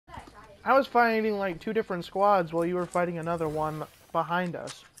I was fighting like 2 different squads while you were fighting another one behind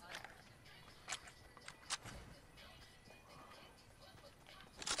us.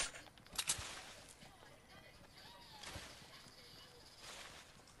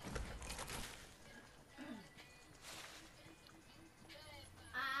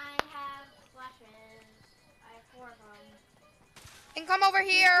 I have flashes. I have 4 of them. And come over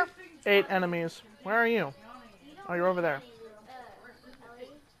here. 8 enemies. Where are you? Oh, you're over there.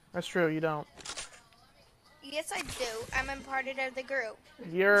 Ellie? That's true, you don't. Yes, I do. I'm a part of the group.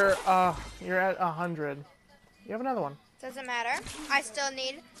 You're at 100. You have another one. Doesn't matter. I still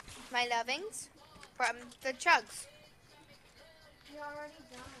need my lovings from the chugs. You're already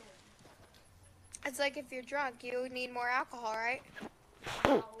done. It's like if you're drunk, you need more alcohol, right?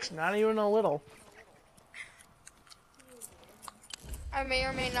 Not even a little. I may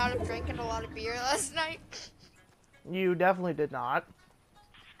or may not have drinking a lot of beer last night. You definitely did not.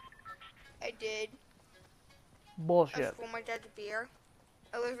 I did. Bullshit. I stole my dad's beer.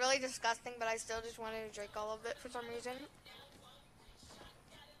 It was really disgusting, but I still just wanted to drink all of it for some reason.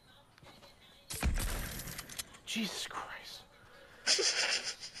 Jesus Christ.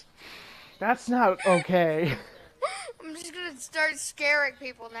 That's not okay. I'm just gonna start scaring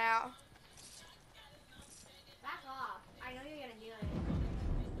people now. Back off. I know you're gonna do it.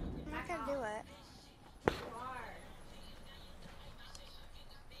 I'm not gonna do it. You are.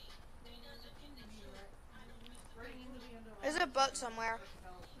 There's a boat somewhere.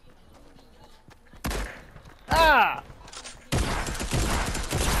 Ah!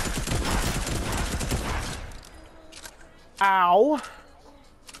 Ow.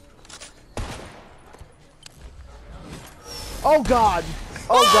 Oh god!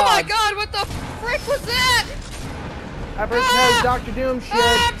 Oh god! My god, what the frick was that? I pretend Dr. Doom shit.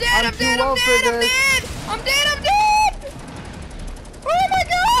 I'm dead, I'm too dead, well I'm for dead, I'm this. dead! I'm dead, I'm dead! Oh my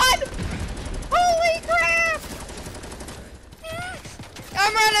god! Holy crap!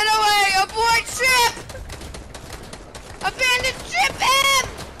 I'm running away! Abort ship! Abandoned ship, M!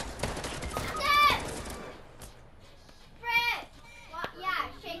 Dead! Fred! Well, yeah,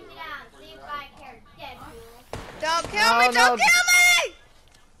 shake me down. See if I care. Deadpool. Don't kill me, don't kill me!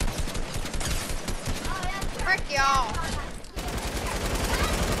 Oh, that's Frick y'all.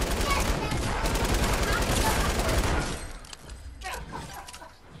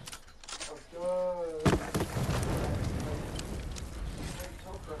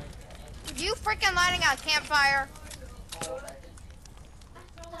 You freaking lighting a campfire?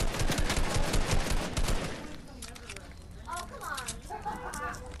 Oh, come on.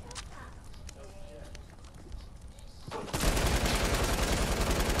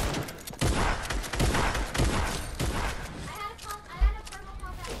 I had a purple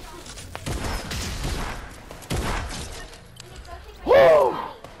combat shot. Woo!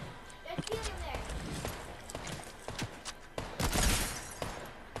 There's healing there.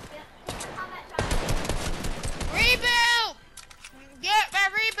 Yep, take the combat shot. Reboot! Get my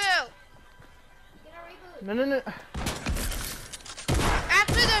reboot! Get a reboot. No, no, no.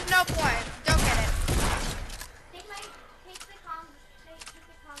 Actually, there's no point. Don't get it. Take the comms.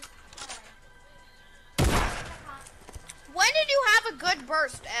 When did you have a good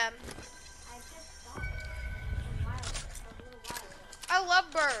burst, M? I just bought it a little while ago. I love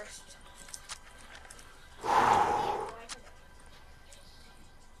burst.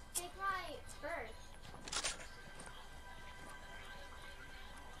 Take my first.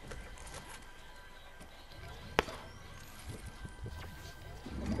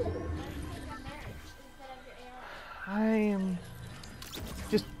 I am...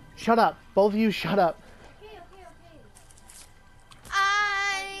 Just shut up. Both of you shut up. Okay.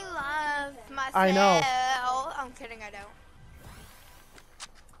 I love myself. I know. I'm kidding, I don't.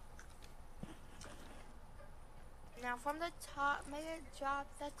 Now from the top, make it drop.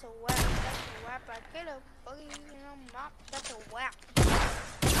 That's a whap. That's a whap. I get a boogie, mop. That's a whap.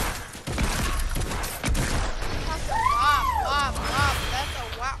 That's a whap, whap. That's a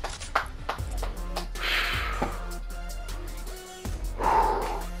whap.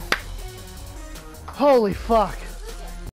 Holy fuck.